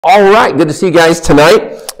All right, good to see you guys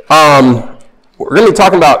tonight. We're going to be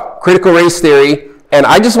talking about critical race theory, and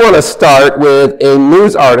I just want to start with a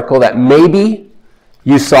news article that maybe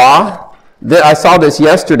you saw. I saw this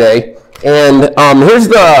yesterday, and here's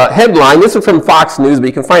the headline. This is from Fox News, but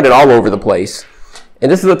you can find it all over the place.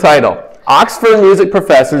 And this is the title: Oxford music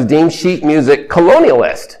professors deem sheet music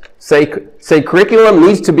colonialist. Say curriculum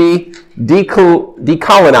needs to be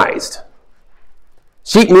decolonized.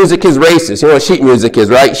 Sheet music is racist. You know what sheet music is,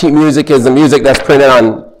 right? Sheet music is the music that's printed on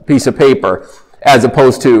a piece of paper, as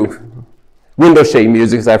opposed to window shade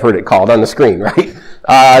music, as I've heard it called, on the screen, right?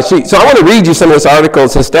 So I want to read you some of this article. It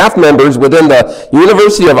says staff members within the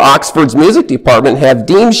University of Oxford's music department have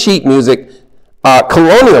deemed sheet music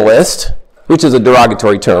colonialist, which is a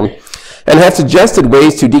derogatory term, and have suggested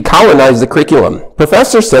ways to decolonize the curriculum.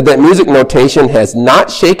 Professor said that music notation has not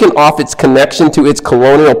shaken off its connection to its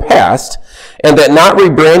colonial past, and that not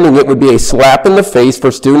rebranding it would be a slap in the face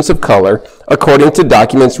for students of color, according to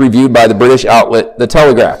documents reviewed by the British outlet The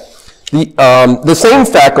Telegraph. The same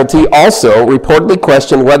faculty also reportedly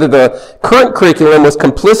questioned whether the current curriculum was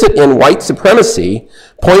complicit in white supremacy,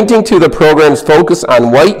 pointing to the program's focus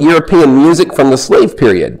on white European music from the slave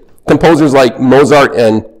period, composers like Mozart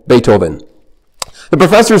and Beethoven. The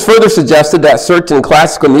professors further suggested that certain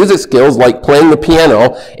classical music skills, like playing the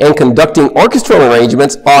piano and conducting orchestral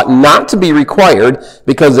arrangements, ought not to be required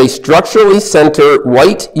because they structurally center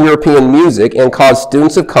white European music and cause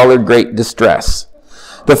students of color great distress.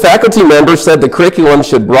 The faculty members said the curriculum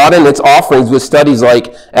should broaden its offerings with studies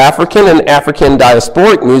like African and African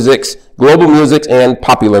diasporic musics, global musics, and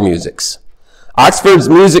popular musics. Oxford's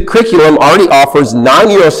music curriculum already offers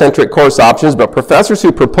non-Eurocentric course options, but professors who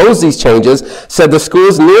proposed these changes said the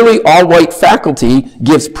school's nearly all-white faculty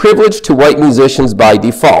gives privilege to white musicians by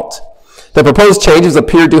default. The proposed changes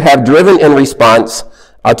appear to have driven in response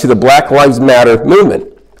to the Black Lives Matter movement.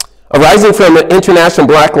 Arising from international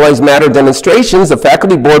Black Lives Matter demonstrations, the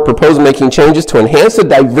faculty board proposed making changes to enhance the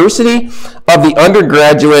diversity of the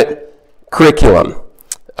undergraduate curriculum.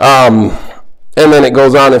 And then it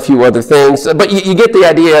goes on a few other things. But you get the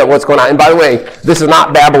idea of what's going on. And by the way, this is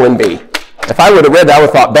not Babylon Bee. If I would have read that, I would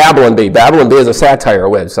have thought Babylon Bee. Babylon Bee is a satire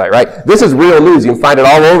website, right? This is real news. You can find it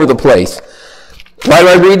all over the place. Why do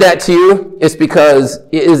I read that to you? It's because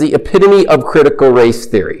it is the epitome of critical race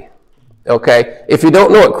theory. Okay? If you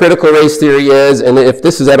don't know what critical race theory is, and if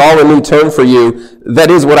this is at all a new term for you, that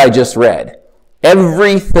is what I just read.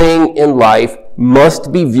 Everything in life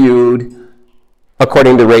must be viewed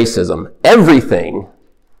according to racism. Everything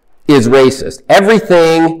is racist.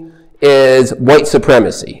 Everything is white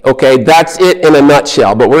supremacy. Okay, that's it in a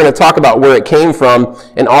nutshell. But we're going to talk about where it came from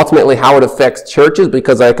and ultimately how it affects churches,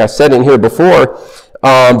 because like I said in here before,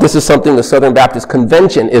 this is something the Southern Baptist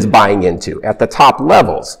Convention is buying into at the top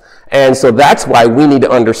levels. And so that's why we need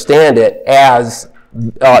to understand it as,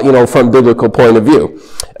 from biblical point of view.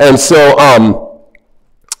 And so,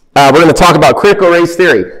 we're going to talk about critical race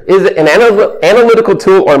theory. Is it an analytical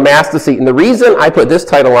tool or mass deceit? And the reason I put this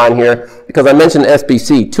title on here, because I mentioned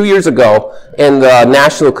SBC 2 years ago in the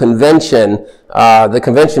National Convention, the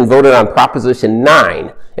convention voted on Proposition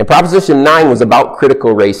 9. And Proposition 9 was about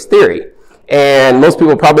critical race theory. And most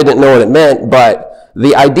people probably didn't know what it meant, but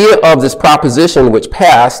the idea of this proposition which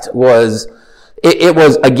passed was, it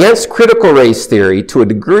was against critical race theory to a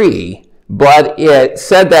degree, but it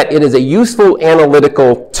said that it is a useful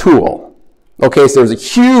analytical tool. Okay, so there's a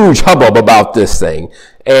huge hubbub about this thing,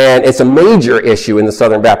 and it's a major issue in the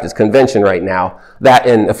Southern Baptist Convention right now, that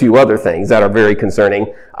and a few other things that are very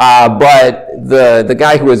concerning. But the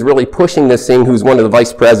guy who is really pushing this thing, who's one of the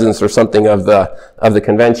vice presidents or something of the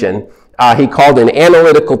convention, he called it an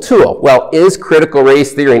analytical tool. Well, is critical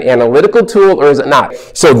race theory an analytical tool or is it not?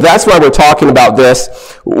 So that's why we're talking about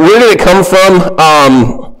this. Where did it come from?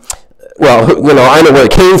 Well, I know where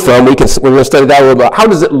it came from. We're going to study that a little bit. How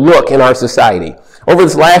does it look in our society? Over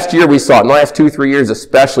this last year, we saw it. In the last 2-3 years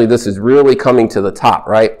especially, this is really coming to the top,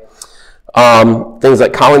 right? Things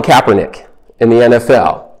like Colin Kaepernick in the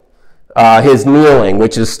NFL. His kneeling,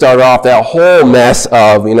 which has started off that whole mess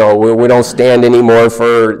of, we don't stand anymore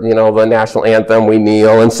for, the national anthem. We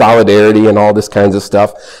kneel in solidarity and all this kinds of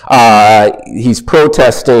stuff. He's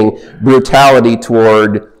protesting brutality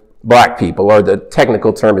toward black people, or the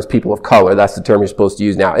technical term is people of color. That's the term you're supposed to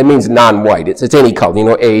use now. It means non-white. It's any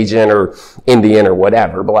color, Asian or Indian or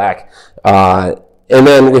whatever, black. And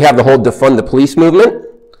then we have the whole defund the police movement.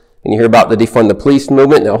 And you hear about the defund the police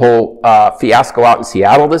movement and the whole fiasco out in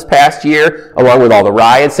Seattle this past year, along with all the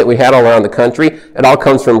riots that we had all around the country. It all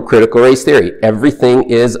comes from critical race theory. Everything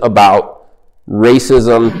is about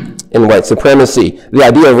racism and white supremacy. The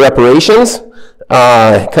idea of reparations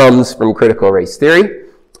comes from critical race theory.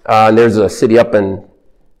 And there's a city up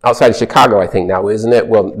outside of Chicago, I think now, isn't it?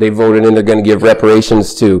 Well, they voted in, they're going to give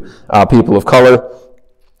reparations to people of color.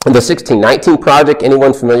 And the 1619 Project,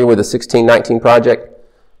 anyone familiar with the 1619 Project?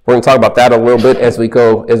 We're going to talk about that a little bit as we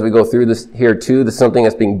go through this here too. This is something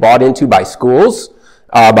that's being bought into by schools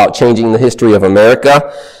about changing the history of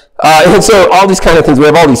America. And so all these kind of things. We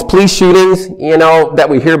have all these police shootings, that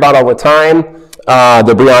we hear about all the time.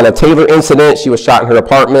 The Breonna Taylor incident, she was shot in her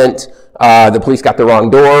apartment. The police got the wrong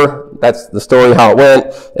door. That's the story how it went.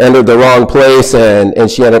 Entered the wrong place, and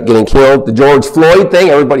she ended up getting killed. The George Floyd thing,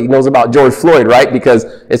 everybody knows about George Floyd, right? Because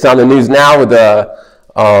it's on the news now with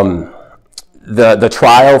the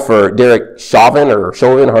trial for Derek Chauvin,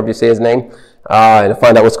 however you say his name, and to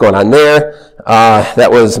find out what's going on there. That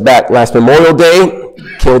was back last Memorial Day,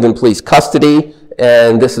 killed in police custody.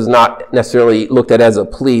 And this is not necessarily looked at as a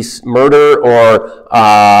police murder or,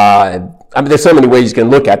 there's so many ways you can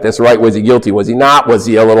look at this, right? Was he guilty? Was he not? Was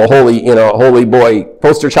he a little holy boy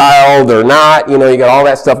poster child or not? You got all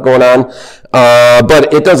that stuff going on.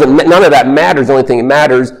 But none of that matters. The only thing that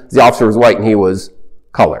matters is the officer was white and he was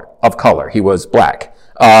of color. He was black.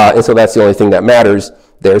 And so that's the only thing that matters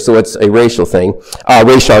there. So it's a racial thing.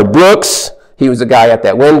 Rayshard Brooks, he was a guy at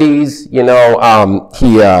that Wendy's, he,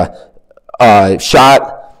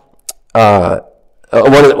 shot,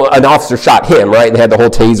 an officer shot him, right? They had the whole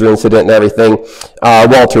taser incident and everything.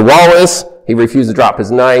 Walter Wallace, he refused to drop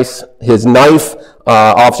his knife.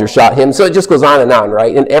 Officer shot him. So it just goes on,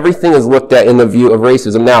 right? And everything is looked at in the view of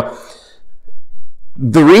racism. Now,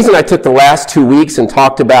 the reason I took the last 2 weeks and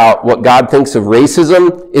talked about what God thinks of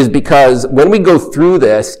racism is because when we go through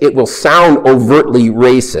this, it will sound overtly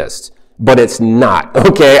racist. But it's not,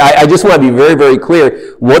 okay? I just want to be very, very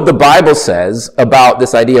clear what the Bible says about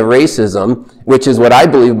this idea of racism, which is what I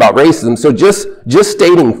believe about racism. So just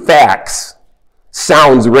stating facts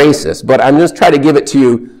sounds racist, but I'm just trying to give it to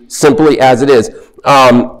you simply as it is.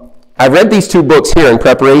 I read these two books here in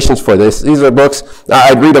preparations for this. These are books,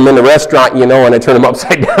 I'd read them in the restaurant, and I turn them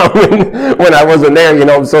upside down when I wasn't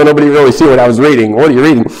there, so nobody really see what I was reading. What are you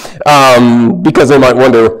reading? Because they might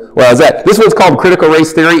wonder, well, is that? This one's called Critical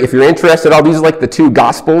Race Theory. If you're interested, these are like the two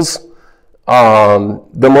Gospels,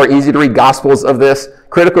 the more easy to read Gospels of this.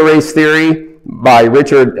 Critical Race Theory by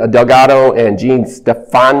Richard Delgado and Gene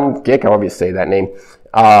Stefanik, however you say that name.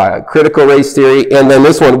 Critical Race Theory, and then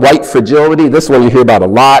this one, White Fragility. This one you hear about a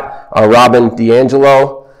lot. Robin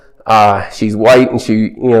DiAngelo. She's white, and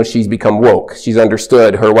she's become woke. She's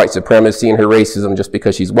understood her white supremacy and her racism just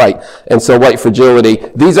because she's white. And so, White Fragility.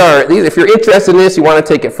 These, if you're interested in this, you want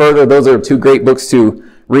to take it further. Those are two great books to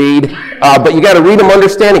read. But you got to read them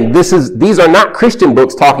understanding. These are not Christian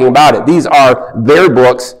books talking about it. These are their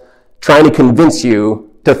books trying to convince you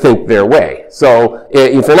to think their way. So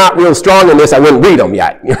if you're not real strong in this, I wouldn't read them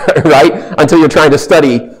yet, right? Until you're trying to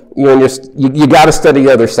study, you got to study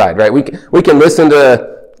the other side, right? We can listen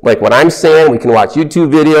to like what I'm saying. We can watch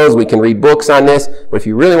YouTube videos. We can read books on this. But if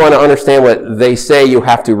you really want to understand what they say, you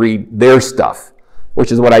have to read their stuff,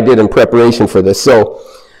 which is what I did in preparation for this. So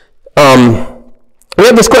we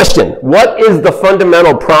have this question: what is the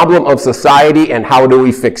fundamental problem of society, and how do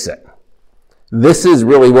we fix it? This is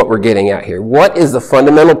really what we're getting at here. What is the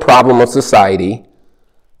fundamental problem of society,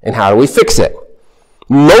 and how do we fix it?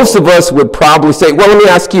 Most of us would probably say, well, let me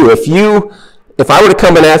ask you, if I were to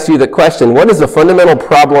come and ask you the question, what is the fundamental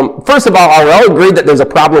problem? First of all, are we all agree that there's a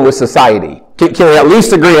problem with society? Can we at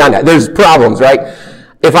least agree on that? There's problems, right?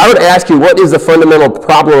 If I were to ask you, what is the fundamental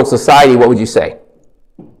problem of society, what would you say?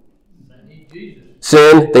 They need Jesus.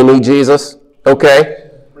 Sin, they need Jesus. Okay.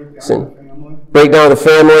 Sin. Breakdown of the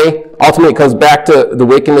family. Ultimately, it comes back to the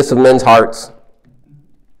wickedness of men's hearts,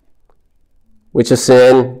 which is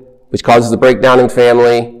sin, which causes the breakdown in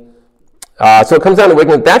family. So it comes down to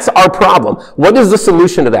wickedness. That's our problem. What is the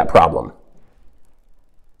solution to that problem?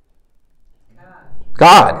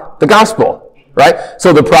 God, the gospel, right?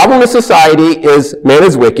 So the problem of society is man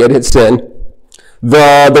is wicked, it's sin.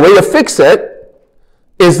 The way to fix it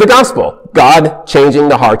is the gospel, God changing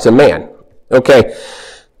the hearts of man. Okay.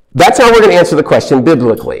 That's how we're going to answer the question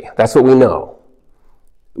biblically. That's what we know.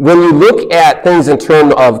 When you look at things in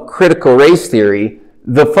terms of critical race theory,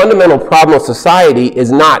 the fundamental problem of society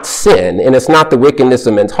is not sin, and it's not the wickedness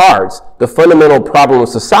of men's hearts. The fundamental problem of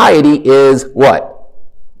society is what?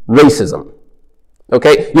 Racism.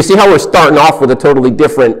 Okay? You see how we're starting off with a totally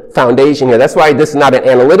different foundation here. That's why this is not an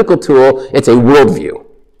analytical tool, it's a worldview.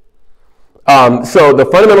 So the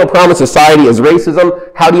fundamental problem of society is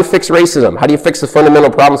racism. How do you fix racism? How do you fix the fundamental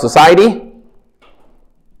problem of society?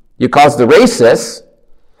 You cause the racists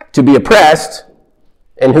to be oppressed,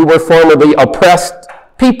 and who were formerly oppressed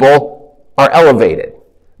people are elevated.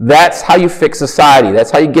 That's how you fix society. That's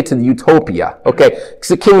how you get to the utopia. Okay,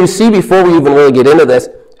 so can you see, before we even really get into this,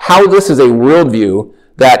 how this is a worldview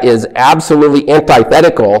that is absolutely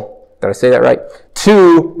antithetical, did I say that right,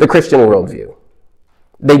 to the Christian worldview?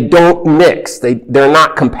 They don't mix. They're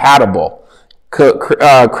not compatible.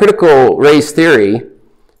 Critical race theory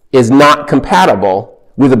is not compatible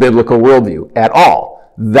with a biblical worldview at all.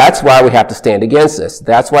 That's why we have to stand against this.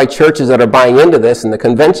 That's why churches that are buying into this, and the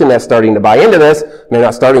convention that's starting to buy into this, they're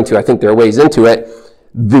not starting to, I think they're ways into it,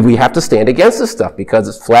 we have to stand against this stuff because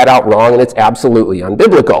it's flat out wrong and it's absolutely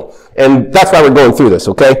unbiblical. And that's why we're going through this,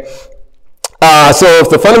 okay? So if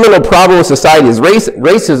the fundamental problem with society is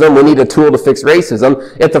racism, we need a tool to fix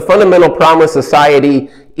racism. If the fundamental problem with society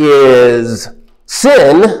is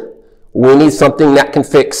sin, we need something that can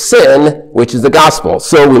fix sin, which is the gospel.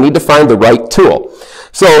 So we need to find the right tool.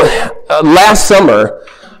 So last summer,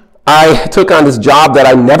 I took on this job that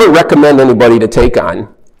I never recommend anybody to take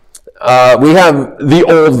on. We have the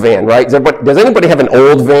old van, right? Does anybody have an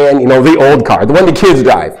old van? You know, the old car, the one the kids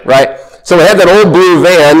drive, right? So we have that old blue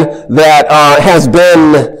van that has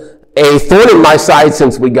been a thorn in my side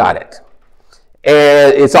since we got it.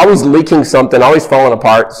 And it's always leaking something, always falling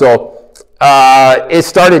apart. So it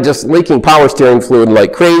started just leaking power steering fluid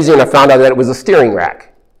like crazy, and I found out that it was a steering rack.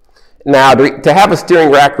 Now, to have a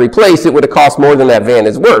steering rack replaced, it would have cost more than that van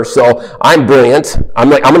is worth. So I'm brilliant. I'm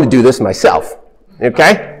going to do this myself.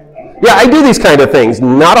 Okay? Yeah, I do these kind of things.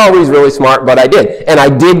 Not always really smart, but I did. And I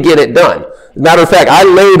did get it done. Matter of fact, I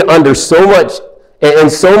laid under so much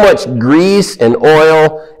grease and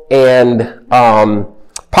oil and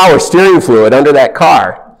power steering fluid under that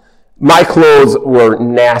car. My clothes were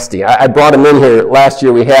nasty. I brought them in here. Last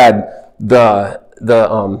year we had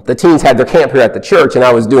the teens had their camp here at the church, and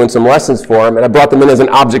I was doing some lessons for them, and I brought them in as an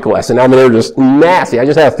object lesson. I mean, they were just nasty. I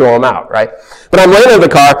just had to throw them out, right? But I'm laying in the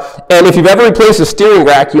car, and if you've ever replaced a steering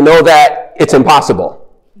rack, you know that it's impossible.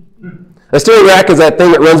 A steering rack is that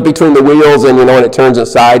thing that runs between the wheels, and when it turns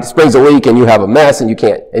inside, springs a leak, and you have a mess, and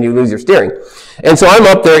you lose your steering. And so I'm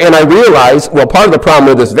up there, and I realize, well, part of the problem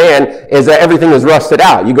with this van is that everything is rusted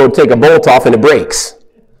out. You go take a bolt off, and it breaks.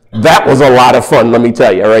 That was a lot of fun, let me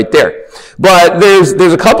tell you, right there. But there's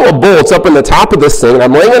a couple of bolts up in the top of this thing, and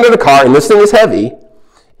I'm laying under the car, and this thing is heavy,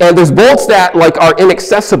 and there's bolts that are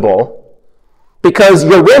inaccessible because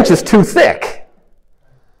your wrench is too thick.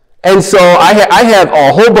 And so I have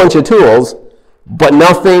a whole bunch of tools, but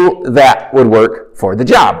nothing that would work for the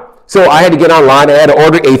job. So I had to get online, I had to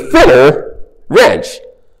order a thinner wrench.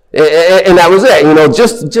 And that was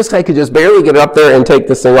it. I could just barely get up there and take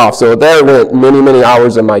this thing off. So there went many, many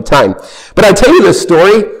hours of my time. But I tell you this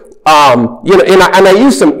story, and I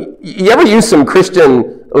use some, you ever use some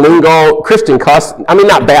Christian lingo, Christian cuss? I mean,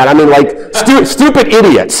 not bad. I mean, like stupid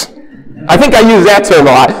idiots. I think I use that term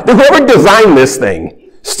a lot. Whoever designed this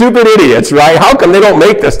thing, stupid idiots, right? How come they don't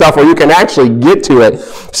make this stuff where you can actually get to it?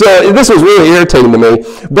 So this was really irritating to me.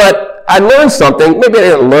 But I learned something. Maybe I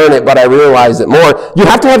didn't learn it, but I realized it more. You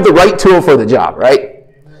have to have the right tool for the job, right?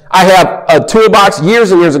 I have a toolbox.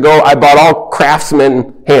 Years and years ago, I bought all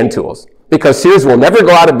Craftsman hand tools because Sears will never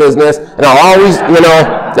go out of business, and I'll always,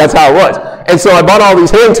 that's how it was. And so I bought all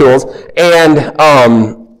these hand tools, and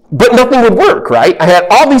but nothing would work, right? I had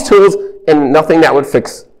all these tools and nothing that would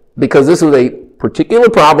fix, because this was a particular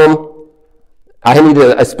problem. I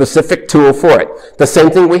needed a specific tool for it. The same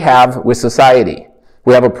thing we have with society.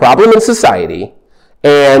 We have a problem in society,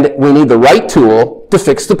 and we need the right tool to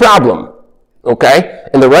fix the problem, okay?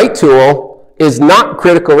 And the right tool is not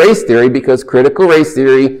critical race theory, because critical race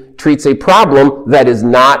theory treats a problem that is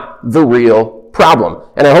not the real problem.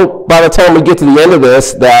 And I hope by the time we get to the end of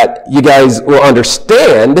this that you guys will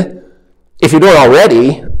understand, if you don't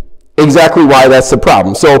already, exactly why that's the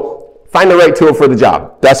problem. So find the right tool for the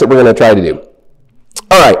job. That's what we're going to try to do.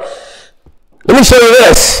 All right. Let me show you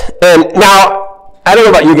this. And now, I don't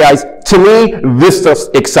know about you guys, to me, this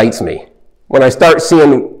just excites me. When I start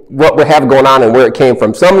seeing what we have going on and where it came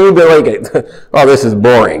from. Some of you will be like, oh, this is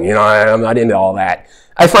boring. I'm not into all that.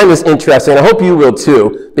 I find this interesting. I hope you will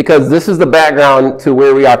too, because this is the background to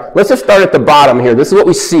where we are. Let's just start at the bottom here. This is what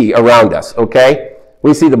we see around us, okay?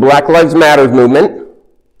 We see the Black Lives Matter movement,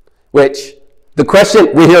 which the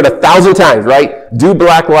question, we hear it 1,000 times, right? Do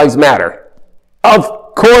Black Lives Matter?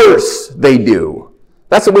 Of course they do.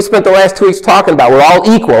 That's what we spent the last 2 weeks talking about. We're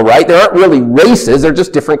all equal, right? There aren't really races. They're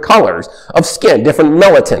just different colors of skin, different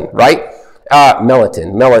melatonin, right? How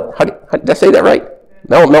did I say that right?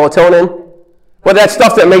 Melatonin? Well, that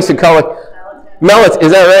stuff that makes the color. Melatonin,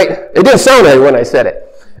 is that right? It didn't sound right when I said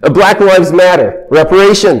it. Black Lives Matter,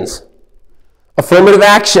 reparations, affirmative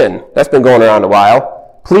action. That's been going around a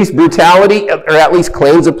while. Police brutality, or at least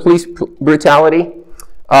claims of police brutality.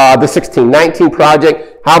 The 1619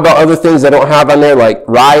 Project. How about other things I don't have on there, like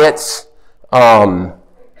riots,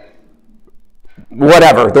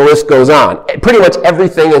 whatever, the list goes on. Pretty much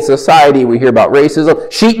everything in society we hear about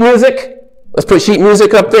racism. Sheet music, let's put sheet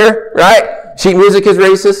music up there, right? Sheet music is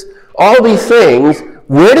racist. All these things,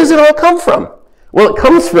 where does it all come from? Well, it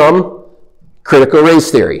comes from critical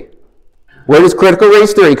race theory. Where does critical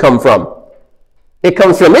race theory come from? It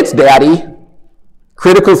comes from its daddy,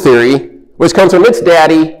 critical theory, which comes from its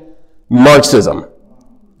daddy, Marxism.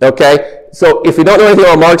 Okay? So if you don't know anything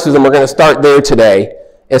about Marxism, we're going to start there today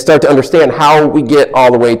and start to understand how we get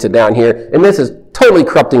all the way to down here. And this is totally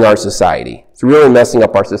corrupting our society. It's really messing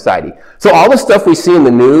up our society. So all the stuff we see in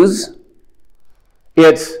the news,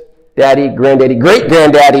 it's daddy, granddaddy,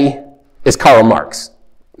 great-granddaddy is Karl Marx.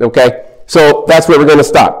 Okay? So that's where we're going to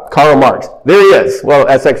stop. Karl Marx. There he is. Well,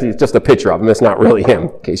 that's actually just a picture of him. It's not really him,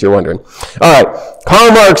 in case you're wondering. All right.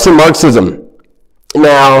 Karl Marx and Marxism.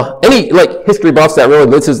 Now, any history buffs that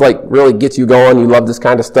really gets you going, you love this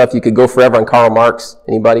kind of stuff, you could go forever on Karl Marx.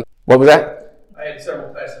 Anybody? What was that? I had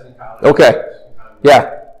several classes in college. Okay.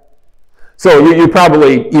 Yeah. So you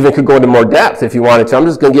probably even could go into more depth if you wanted to. I'm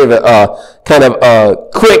just going to give a kind of a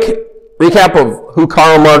quick recap of who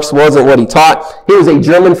Karl Marx was and what he taught. He was a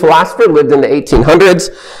German philosopher, lived in the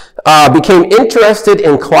 1800s, became interested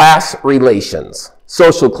in class relations.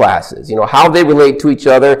 Social classes, how they relate to each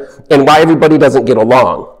other and why everybody doesn't get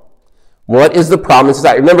along. What is the problem in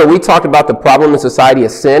society? Remember, we talked about the problem in society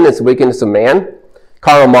as sin, it's the wickedness of man.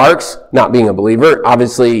 Karl Marx, not being a believer,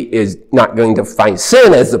 obviously is not going to find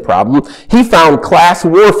sin as the problem. He found class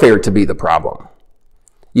warfare to be the problem.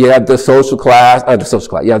 You have the social class,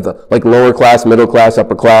 you have the lower class, middle class,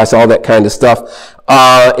 upper class, all that kind of stuff.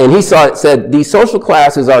 And he said these social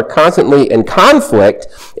classes are constantly in conflict,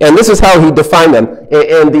 and this is how he defined them,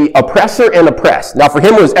 in the oppressor and oppressed. Now for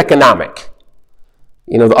him it was economic.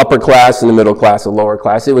 The upper class and the middle class, the lower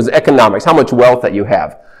class. It was economics, how much wealth that you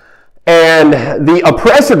have. And the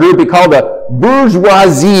oppressor group he called the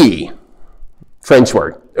bourgeoisie, French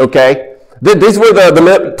word, okay? These were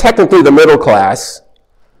technically the middle class.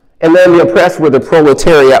 And then the oppressed were the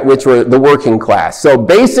proletariat, which were the working class. So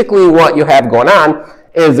basically what you have going on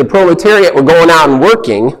is the proletariat were going out and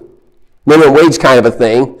working, minimum wage kind of a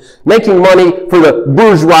thing, making money for the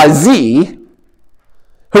bourgeoisie,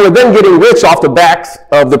 who were then getting rich off the backs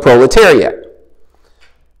of the proletariat,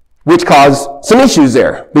 which caused some issues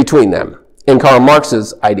there between them in Karl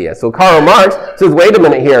Marx's idea. So Karl Marx says, wait a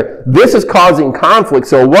minute here, this is causing conflict,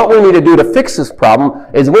 so what we need to do to fix this problem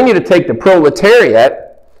is we need to take the proletariat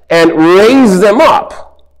and raise them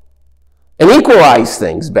up and equalize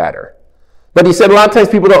things better. But he said a lot of times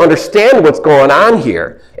people don't understand what's going on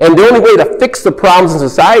here. And the only way to fix the problems in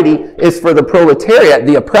society is for the proletariat,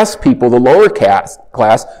 the oppressed people, the lower class,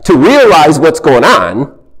 to realize what's going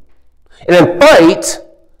on and then fight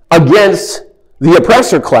against the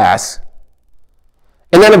oppressor class.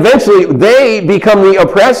 And then eventually they become the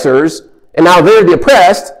oppressors. And now they're the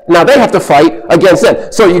oppressed. Now they have to fight against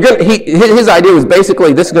them. So his idea was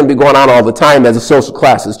basically this is going to be going on all the time as the social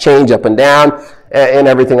classes change up and down and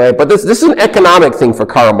everything like that. But this is an economic thing for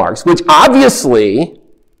Karl Marx, which obviously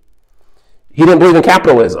he didn't believe in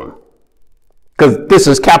capitalism. Because this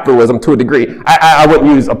is capitalism to a degree. I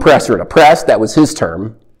wouldn't use oppressor and oppressed. That was his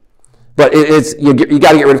term. But you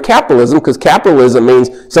got to get rid of capitalism, because capitalism means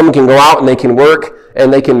someone can go out and they can work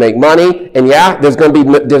and they can make money. And yeah, there's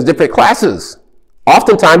different classes.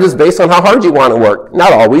 Oftentimes it's based on how hard you want to work.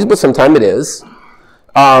 Not always, but sometimes it is.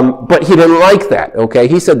 But he didn't like that. Okay,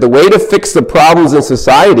 he said the way to fix the problems in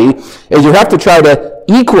society is you have to try to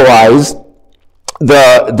equalize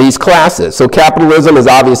these classes. So capitalism is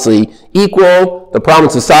obviously equal. The problem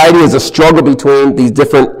in society is a struggle between these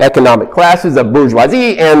different economic classes, the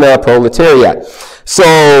bourgeoisie and the proletariat.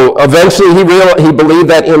 So eventually he believed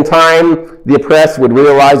that in time the oppressed would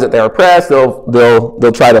realize that they're oppressed.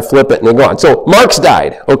 They'll try to flip it and they go on. So Marx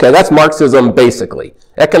died. Okay, that's Marxism basically.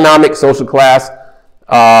 Economic, social class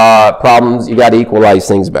problems. You got to equalize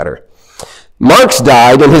things better. Marx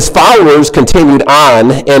died and his followers continued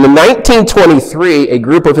on, and in 1923 a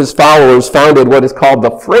group of his followers founded what is called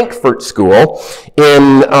the Frankfurt School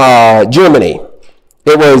in Germany.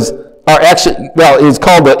 It's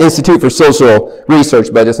called the Institute for Social Research,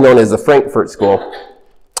 but it's known as the Frankfurt School.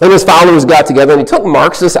 And his followers got together and they took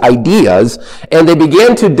Marxist ideas and they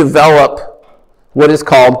began to develop what is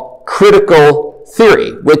called critical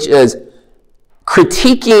theory, which is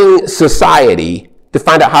critiquing society to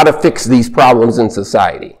find out how to fix these problems in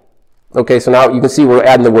society. Okay, so now you can see we're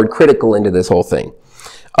adding the word critical into this whole thing.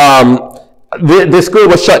 This school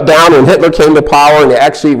was shut down when Hitler came to power, and they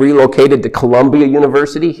actually relocated to Columbia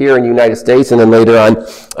University here in the United States, and then later on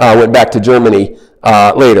went back to Germany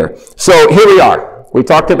later. So here we are. We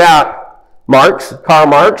talked about Marx, Karl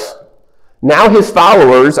Marx. Now his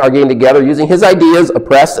followers are getting together using his ideas,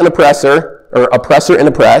 oppressed and oppressor, or oppressor and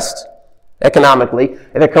oppressed, economically,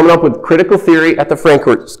 and they're coming up with critical theory at the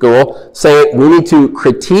Frankfurt School, saying we need to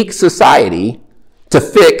critique society to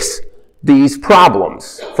fix these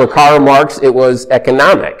problems. For Karl Marx, it was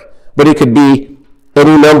economic, but it could be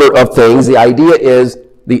any number of things. The idea is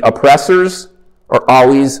the oppressors are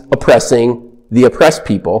always oppressing the oppressed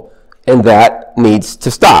people, and that needs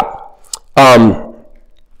to stop.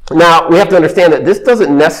 Now, we have to understand that this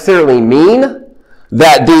doesn't necessarily mean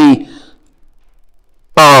that the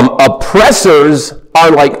oppressors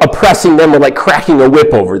are like oppressing them or like cracking a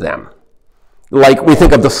whip over them. Like we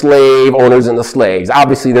think of the slave owners and the slaves.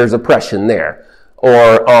 Obviously, there's oppression there.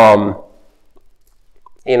 Or,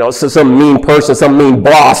 so some mean person, some mean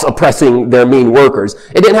boss oppressing their mean workers.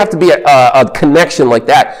 It didn't have to be a connection like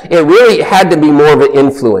that. It really had to be more of an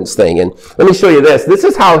influence thing. And let me show you this. This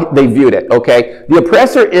is how they viewed it, okay? The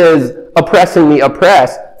oppressor is oppressing the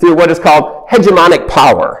oppressed through what is called hegemonic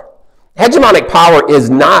power. Hegemonic power is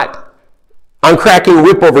not I'm cracking a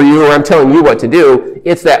whip over you or I'm telling you what to do.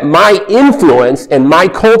 It's that my influence and my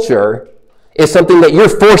culture is something that you're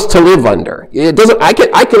forced to live under. It doesn't. I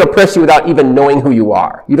can oppress you without even knowing who you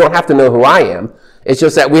are. You don't have to know who I am. It's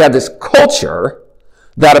just that we have this culture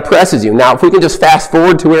that oppresses you. Now, if we can just fast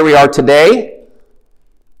forward to where we are today,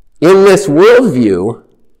 in this worldview,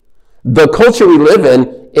 the culture we live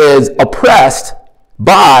in is oppressed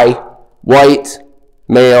by white,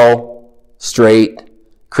 male, straight,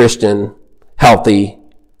 Christian, healthy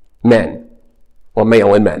men. Well,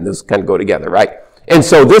 male and men, those kind of go together, right? And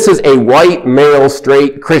so this is a white, male,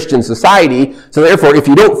 straight, Christian society. So therefore, if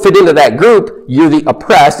you don't fit into that group, you're the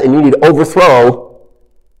oppressed and you need to overthrow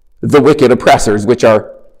the wicked oppressors, which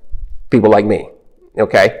are people like me.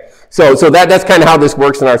 Okay? So that's kind of how this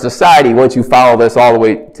works in our society once you follow this all the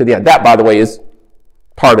way to the end. That, by the way, is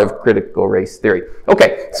part of critical race theory.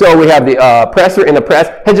 Okay, so we have the oppressor and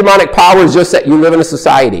oppressed. Hegemonic power is just that you live in a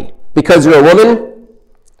society. Because you're a woman,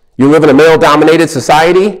 you live in a male-dominated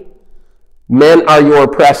society, men are your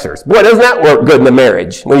oppressors. Boy, doesn't that work good in the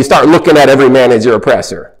marriage when you start looking at every man as your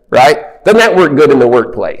oppressor, right? Doesn't that work good in the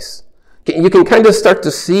workplace? You can kind of start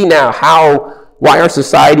to see now why our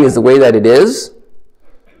society is the way that it is,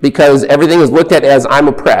 because everything is looked at as I'm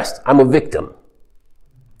oppressed, I'm a victim.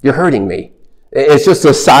 You're hurting me. It's just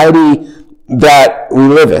a society that we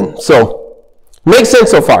live in. So, makes sense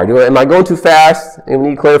so far. Am I going too fast? And we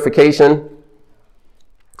need clarification?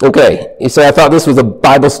 Okay, you say I thought this was a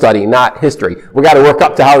Bible study, not history. We got to work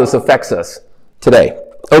up to how this affects us today.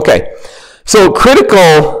 Okay, so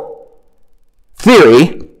critical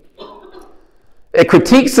theory, it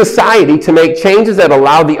critiques society to make changes that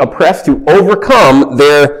allow the oppressed to overcome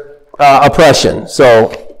their oppression.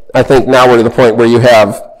 So I think now we're to the point where you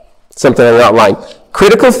have something in the outline.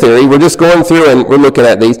 Critical theory, we're just going through and we're looking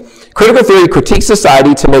at these. Critical theory critiques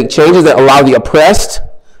society to make changes that allow the oppressed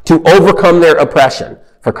to overcome their oppression.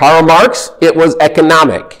 For Karl Marx, it was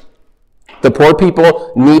economic. The poor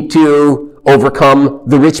people need to overcome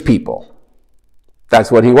the rich people.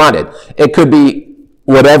 That's what he wanted. It could be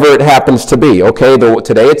whatever it happens to be. Okay,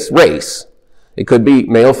 today it's race. It could be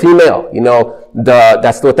male, female.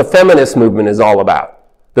 That's what the feminist movement is all about.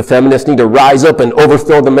 The feminists need to rise up and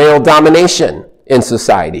overthrow the male domination in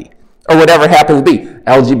society. Or whatever it happens to be.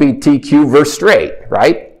 LGBTQ versus straight,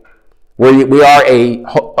 right? We are a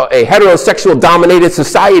heterosexual dominated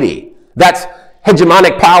society. That's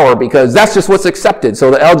hegemonic power because that's just what's accepted.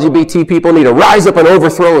 So the LGBT people need to rise up and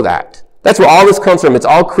overthrow that. That's where all this comes from. It's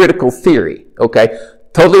all critical theory, okay?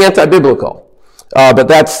 Totally anti-biblical. But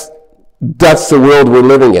that's the world we're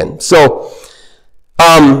living in. So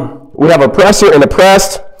we have oppressor and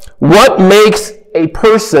oppressed. What makes a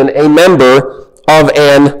person a member of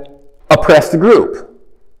an oppressed group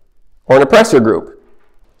or an oppressor group?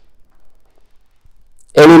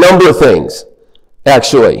 Any number of things,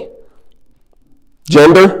 actually.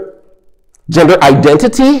 Gender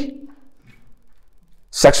identity,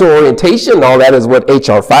 sexual orientation, all that is what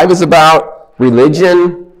HR 5 is about.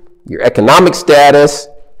 Religion, your economic status,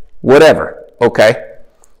 whatever, okay?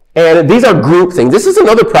 And these are group things. This is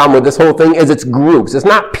another problem with this whole thing is it's groups. It's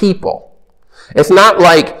not people. It's not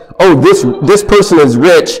like, oh, this person is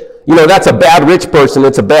rich. That's a bad rich person.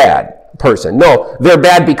 It's a bad person. No, they're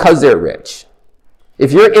bad because they're rich.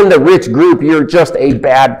 If you're in the rich group, you're just a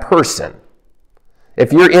bad person.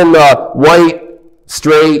 If you're in the white,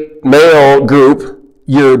 straight, male group,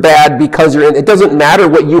 you're bad because you're in. It doesn't matter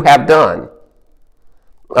what you have done.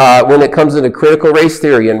 when it comes into critical race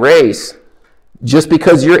theory and race, just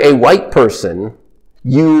because you're a white person,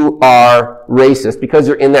 you are racist because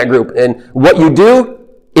you're in that group. And what you do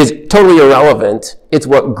is totally irrelevant. It's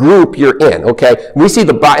what group you're in, okay? We see in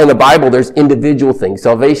the Bible, there's individual things.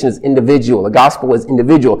 Salvation is individual. The gospel is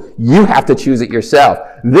individual. You have to choose it yourself.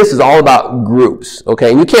 This is all about groups,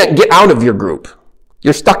 okay? And you can't get out of your group.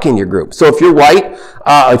 You're stuck in your group. So if you're white,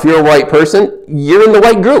 if you're a white person, you're in the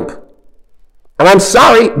white group. And I'm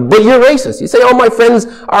sorry, but you're racist. You say, oh, my friends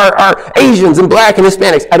are Asians and black and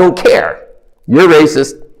Hispanics. I don't care. You're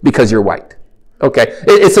racist because you're white. Okay,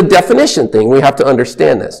 it's a definition thing. We have to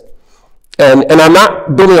understand this. And I'm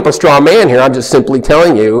not building up a straw man here. I'm just simply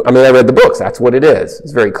telling you, I read the books. That's what it is.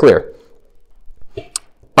 It's very clear.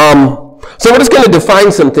 So we're just going to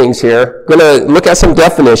define some things here. We're going to look at some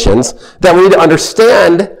definitions that we need to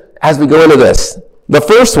understand as we go into this. The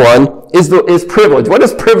first one is privilege. What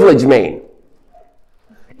does privilege mean?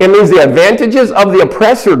 It means the advantages of the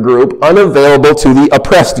oppressor group unavailable to the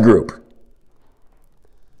oppressed group.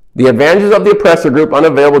 The advantages of the oppressor group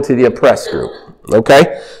unavailable to the oppressed group.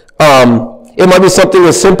 Okay? It might be something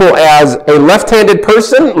as simple as a left-handed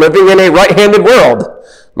person living in a right-handed world.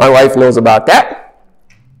 My wife knows about that.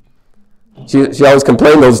 She always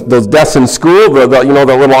complained those desks in school, the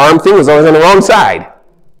little arm thing was always on the wrong side.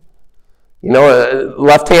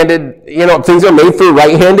 Left-handed, things are made for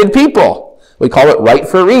right-handed people. We call it right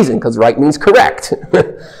for a reason, because right means correct.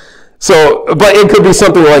 But it could be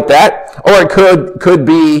something like that, or it could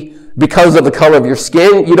be because of the color of your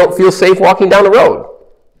skin, you don't feel safe walking down the road.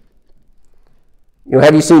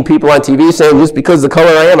 Have you seen people on TV saying, just because of the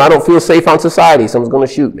color I am, I don't feel safe on society, someone's going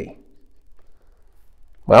to shoot me?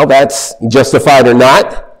 Well, that's justified or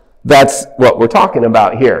not. That's what we're talking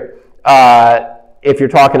about here. If you're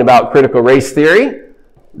talking about critical race theory,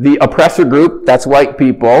 the oppressor group, that's white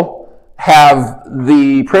people, have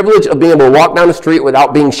the privilege of being able to walk down the street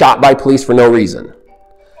without being shot by police for no reason.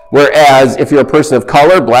 Whereas if you're a person of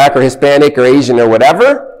color, black or Hispanic or Asian or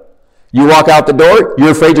whatever, you walk out the door,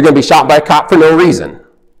 you're afraid you're going to be shot by a cop for no reason.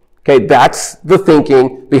 Okay, that's the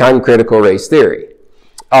thinking behind critical race theory.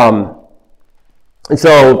 And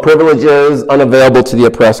so privilege is unavailable to the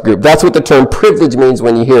oppressed group. That's what the term privilege means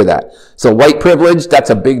when you hear that. So white privilege,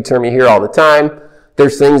 that's a big term you hear all the time.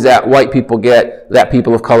 There's things that white people get that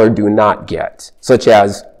people of color do not get, such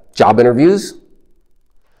as job interviews,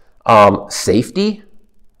 safety,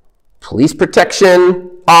 police protection,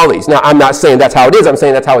 all these. Now, I'm not saying that's how it is. I'm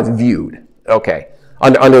saying that's how it's viewed. Okay,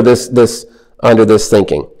 under this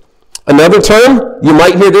thinking. Another term, you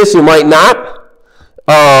might hear this, you might not.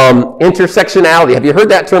 Intersectionality. Have you heard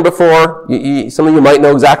that term before? Some of you might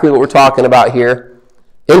know exactly what we're talking about here.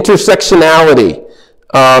 Intersectionality.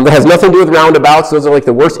 It has nothing to do with roundabouts. Those are like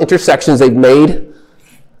the worst intersections they've made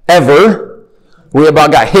ever. We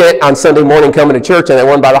about got hit on Sunday morning coming to church, and I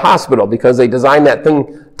went by the hospital because they designed that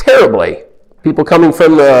thing terribly. People coming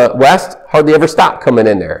from the west hardly ever stop coming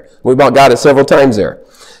in there. We about got it several times there.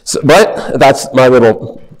 But that's my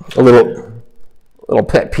little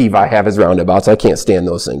pet peeve I have is roundabouts. I can't stand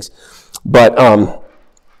those things. But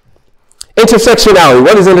intersectionality.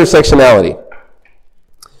 What is intersectionality?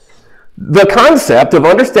 The concept of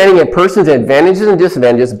understanding a person's advantages and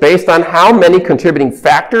disadvantages based on how many contributing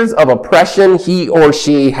factors of oppression he or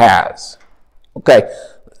she has. Okay,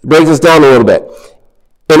 brings us down a little bit.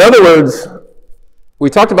 In other words,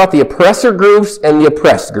 we talked about the oppressor groups and the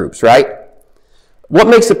oppressed groups, right? What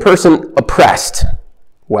makes a person oppressed?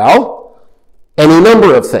 Well, any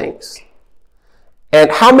number of things.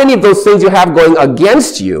 And how many of those things you have going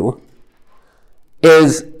against you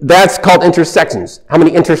that's called intersections. How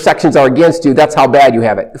many intersections are against you, that's how bad you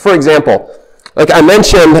have it. For example, like I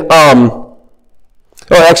mentioned,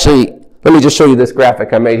 actually, let me just show you this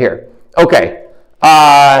graphic I made here. Okay,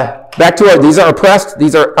 back to these are oppressed,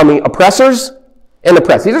 oppressors and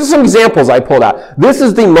oppressed. These are some examples I pulled out. This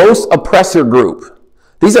is the most oppressor group.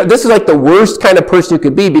 This is like the worst kind of person you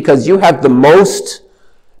could be because you have the most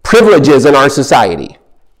privileges in our society,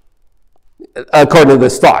 according to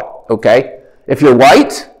this thought, okay? If you're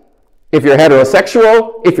white, if you're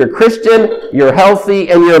heterosexual, if you're Christian, you're healthy,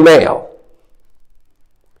 and you're male.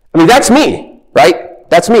 That's me, right?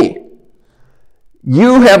 That's me.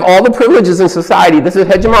 You have all the privileges in society. This is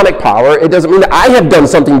hegemonic power. It doesn't mean that I have done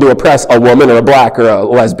something to oppress a woman or a black or a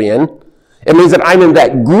lesbian. It means that I'm in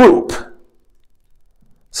that group.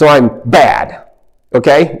 So I'm bad.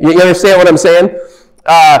 Okay? You understand what I'm saying?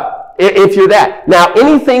 If you're that. Now,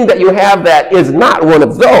 anything that you have that is not one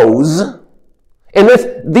of those, and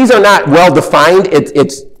these are not well defined.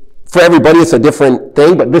 It's for everybody, it's a different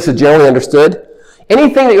thing, but this is generally understood.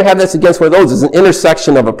 Anything that you have that's against one of those is an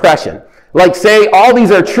intersection of oppression. Like say all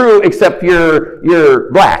these are true except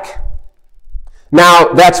you're black.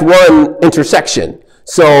 Now that's one intersection.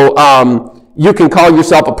 So you can call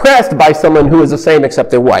yourself oppressed by someone who is the same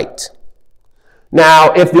except they're white.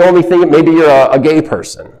 Now if the only thing, maybe you're a gay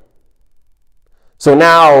person. So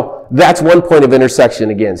now that's one point of intersection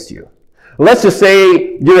against you. Let's just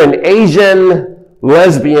say you're an Asian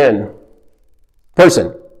lesbian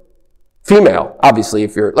person. Female, obviously,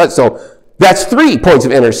 if you're, so that's 3 points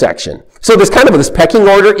of intersection. So there's kind of this pecking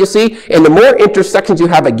order, you see, and the more intersections you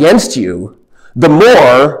have against you, the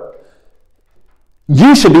more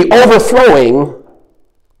you should be overthrowing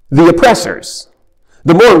the oppressors.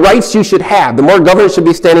 The more rights you should have, the more government should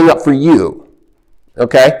be standing up for you.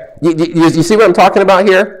 Okay? You see what I'm talking about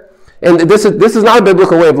here? And this is not a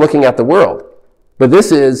biblical way of looking at the world, but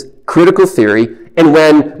this is critical theory. And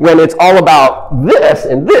when it's all about this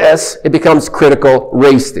and this, it becomes critical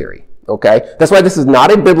race theory. Okay? That's why this is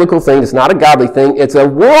not a biblical thing. It's not a godly thing. It's a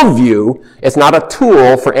worldview. It's not a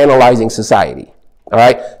tool for analyzing society. All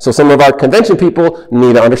right? So some of our convention people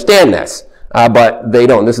need to understand this, but they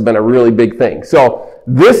don't. This has been a really big thing. So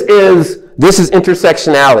this is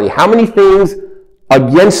intersectionality. How many things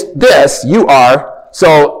against this you are?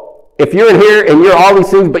 So if you're in here and you're all these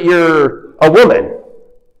things, but you're a woman,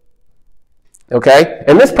 okay?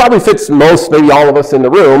 And this probably fits most, maybe all of us in the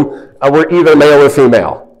room. We're either male or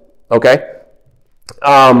female, okay?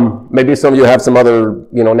 Maybe some of you have some other,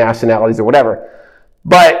 nationalities or whatever.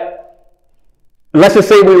 But let's just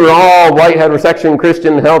say we were all white, heterosexual,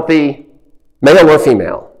 Christian, healthy, male or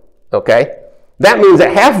female, okay? That means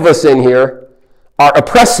that half of us in here are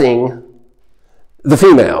oppressing the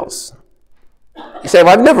females. You say,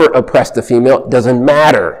 well, I've never oppressed a female. It doesn't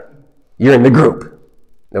matter. You're in the group,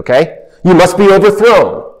 okay? You must be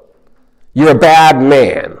overthrown. You're a bad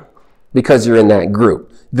man because you're in that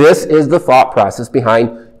group. This is the thought process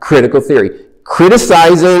behind critical theory.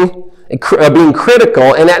 Criticizing and being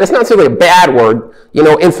critical, and that's not necessarily a bad word.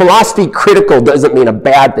 In philosophy, critical doesn't mean a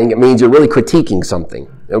bad thing. It means you're really critiquing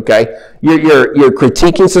something, okay? You're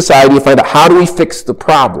critiquing society. You find out how do we fix the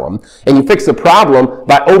problem, and you fix the problem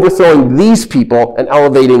by overthrowing these people and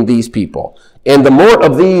elevating these people. And the more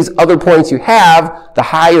of these other points you have, the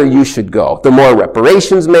higher you should go. The more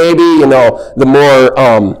reparations, maybe, the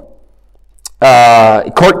more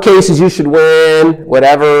court cases you should win,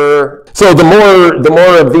 whatever. So the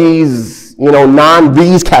more of these,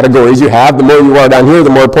 non-these categories you have, the more you are down here, the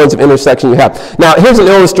more points of intersection you have. Now, here's an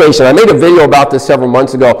illustration. I made a video about this several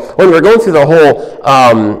months ago when we were going through the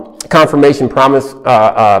whole confirmation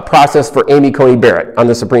process for Amy Coney Barrett on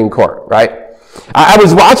the Supreme Court, right? I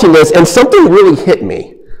was watching this, and something really hit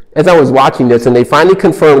me as I was watching this, and they finally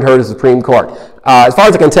confirmed her to the Supreme Court. As far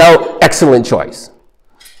as I can tell, excellent choice.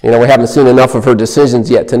 We haven't seen enough of her decisions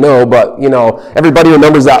yet to know, but, everybody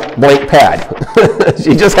remembers that blank pad.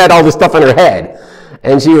 She just had all this stuff in her head,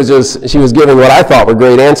 and she was giving what I thought were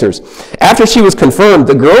great answers. After she was confirmed,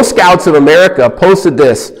 the Girl Scouts of America posted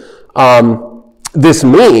this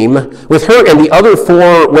meme with her and the other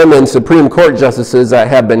 4 women Supreme Court justices that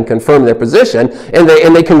have been confirmed their position, and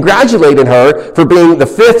they congratulated her for being the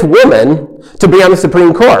 5th woman to be on the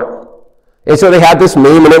Supreme Court. And so they had this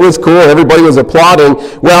meme, and it was cool. Everybody was applauding.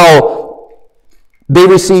 Well, they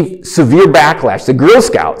received severe backlash. The Girl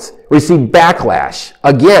Scouts received backlash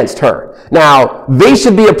against her. Now, they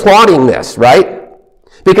should be applauding this, right?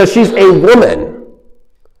 Because she's a woman,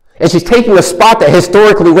 and she's taking a spot that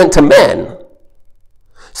historically went to men.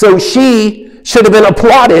 So she should have been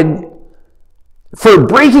applauded for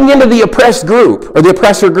breaking into the oppressed group, or the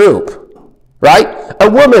oppressor group. Right? A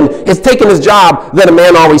woman has taken this job that a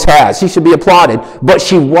man always has. She should be applauded, but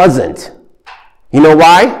she wasn't. You know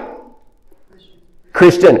why?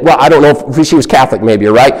 Christian. Well, I don't know if she was Catholic, maybe,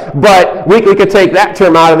 right? But we could take that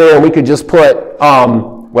term out of there, and we could just put,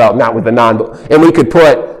 well, not with the and we could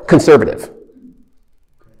put conservative.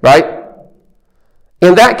 Right?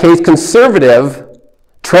 In that case, conservative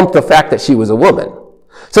trumped the fact that she was a woman.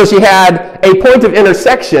 So she had a point of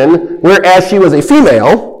intersection, whereas she was a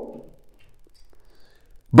female.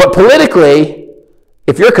 But politically,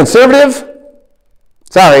 if you're conservative,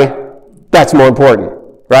 sorry, that's more important,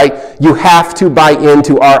 right? You have to buy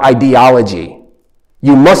into our ideology.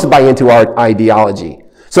 You must buy into our ideology.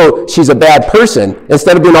 So she's a bad person.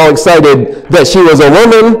 Instead of being all excited that she was a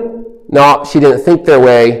woman, no, she didn't think their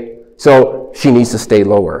way, so she needs to stay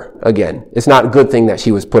lower. Again, it's not a good thing that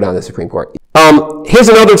she was put on the Supreme Court. Here's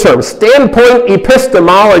another term, standpoint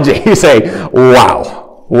epistemology. You say,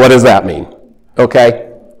 wow, what does that mean? Okay?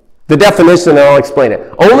 The definition, and I'll explain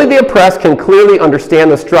it. Only the oppressed can clearly understand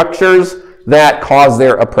the structures that cause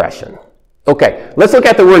their oppression. Okay, let's look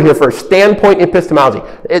at the word here first, standpoint epistemology.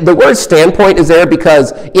 The word standpoint is there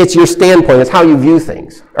because it's your standpoint, it's how you view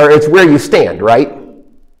things, or it's where you stand, right?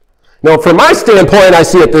 Now, from my standpoint, I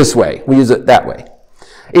see it this way. We use it that way.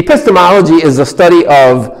 Epistemology is a study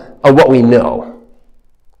of what we know.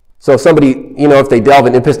 So somebody, if they delve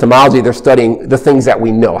in epistemology, they're studying the things that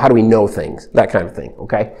we know. How do we know things? That kind of thing,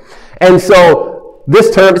 okay? And so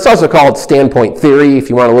this term, it's also called standpoint theory, if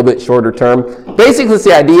you want a little bit shorter term. Basically, it's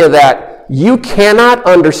the idea that you cannot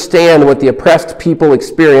understand what the oppressed people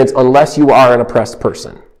experience unless you are an oppressed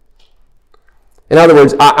person. In other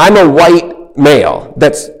words, I'm a white male.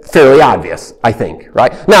 That's fairly obvious, I think,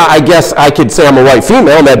 right? Now, I guess I could say I'm a white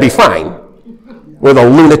female, and that'd be fine with the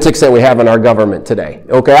lunatics that we have in our government today.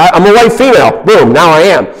 Okay, I'm a white female. Boom, now I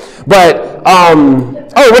am. But,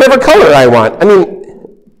 whatever color I want. I mean,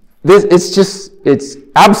 it's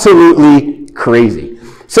absolutely crazy.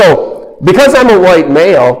 So, because I'm a white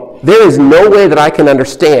male, there is no way that I can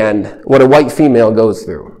understand what a white female goes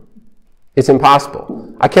through. It's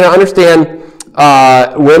impossible. I cannot understand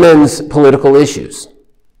women's political issues.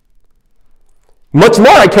 Much more,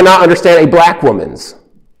 I cannot understand a black woman's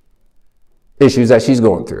issues that she's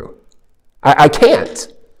going through. I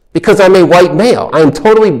can't, because I'm a white male. I am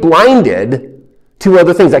totally blinded to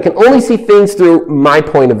other things. I can only see things through my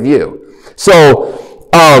point of view. So,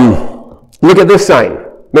 look at this sign.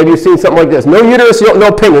 Maybe you've seen something like this. No uterus, no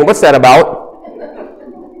opinion. What's that about?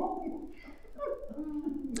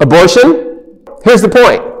 Abortion? Here's the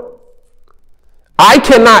point. I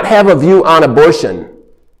cannot have a view on abortion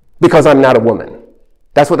because I'm not a woman.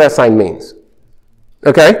 That's what that sign means.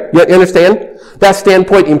 Okay? You understand? That's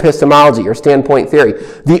standpoint epistemology or standpoint theory.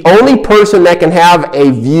 The only person that can have a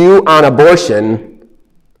view on abortion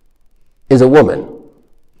is a woman.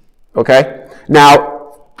 Okay? Now,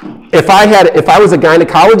 if I was a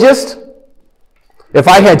gynecologist, if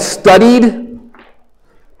I had studied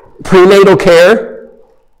prenatal care,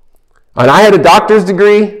 and I had a doctor's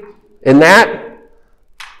degree in that,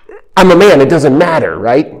 I'm a man. It doesn't matter,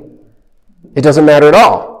 right? It doesn't matter at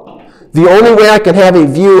all. The only way I can have a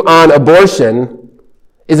view on abortion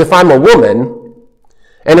is if I'm a woman,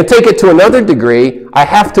 and to take it to another degree, I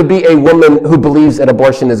have to be a woman who believes that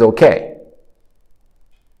abortion is okay.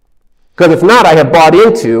 Because if not, I have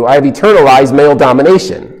eternalized male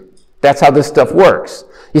domination. That's how this stuff works.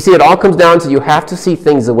 You see, it all comes down to you have to see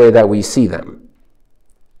things the way that we see them.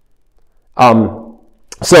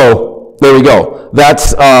 So, there we go.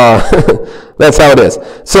 That's that's how it is.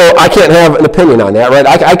 So, I can't have an opinion on that, right?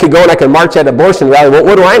 I could go and I could march at abortion rally. Well,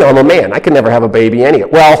 what do I know? I'm a man. I could never have a baby anyway.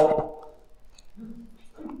 Well,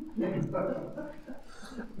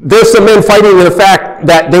 there's some men fighting with the fact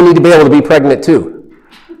that they need to be able to be pregnant too.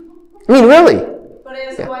 I mean, really. But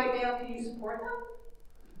as a white male, can you support them?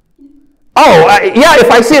 Yeah,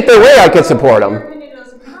 if I see it their way, I can support them. Your opinion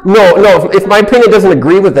doesn't count. No, if my opinion doesn't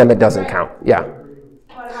agree with them, it doesn't count. Yeah.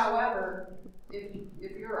 But however, if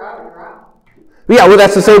you're out, you're out. Yeah, well,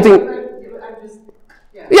 that's the same thing.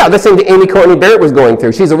 Yeah, the same thing Amy Courtney Barrett was going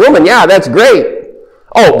through. She's a woman. Yeah, that's great.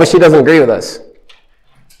 Oh, but she doesn't agree with us.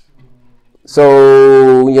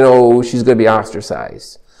 So, she's going to be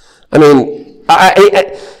ostracized. I mean,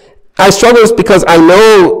 I struggle with this because I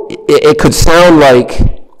know it could sound like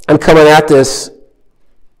I'm coming at this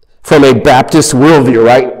from a Baptist worldview,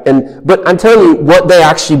 right? But I'm telling you what they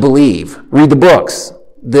actually believe. Read the books.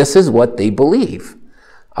 This is what they believe.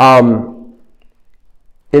 I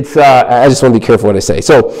just want to be careful what I say.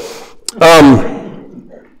 So,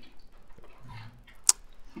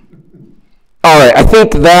 all right, I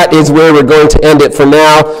think that is where we're going to end it for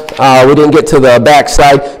now. We didn't get to the back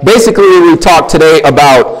side. Basically, we talked today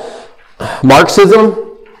about Marxism,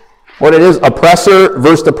 what it is, oppressor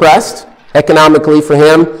versus oppressed, economically for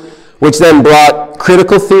him, which then brought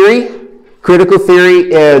critical theory. Critical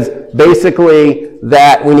theory is basically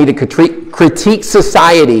that we need to critique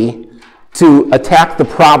society to attack the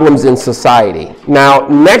problems in society. Now,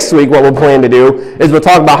 next week, what we'll plan to do is we'll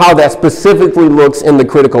talk about how that specifically looks in the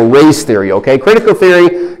critical race theory, okay? Critical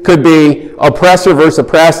theory could be oppressor versus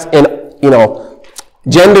oppressed in,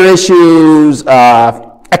 gender issues,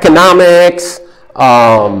 economics,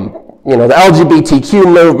 the LGBTQ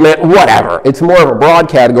movement, whatever. It's more of a broad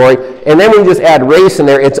category. And then when you just add race in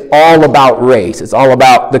there, it's all about race. It's all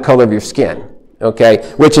about the color of your skin. Okay,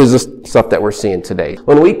 which is the stuff that we're seeing today.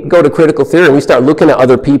 When we go to critical theory and we start looking at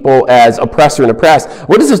other people as oppressor and oppressed,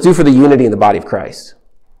 what does this do for the unity in the body of Christ?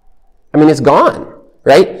 I mean, it's gone,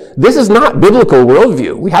 right? This is not biblical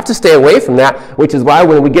worldview. We have to stay away from that, which is why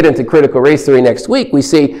when we get into critical race theory next week, we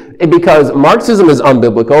see because Marxism is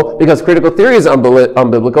unbiblical, because critical theory is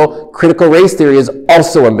unbiblical, critical race theory is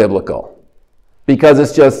also unbiblical. Because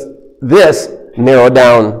it's just this narrowed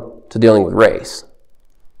down to dealing with race.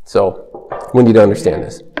 So we need to understand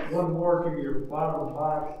this. One more to your bottom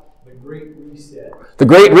box, the Great Reset. The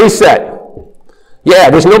Great Reset. Yeah,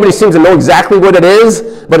 which nobody seems to know exactly what it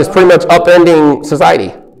is, but it's pretty much upending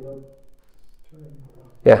society.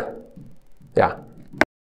 Yeah. Yeah.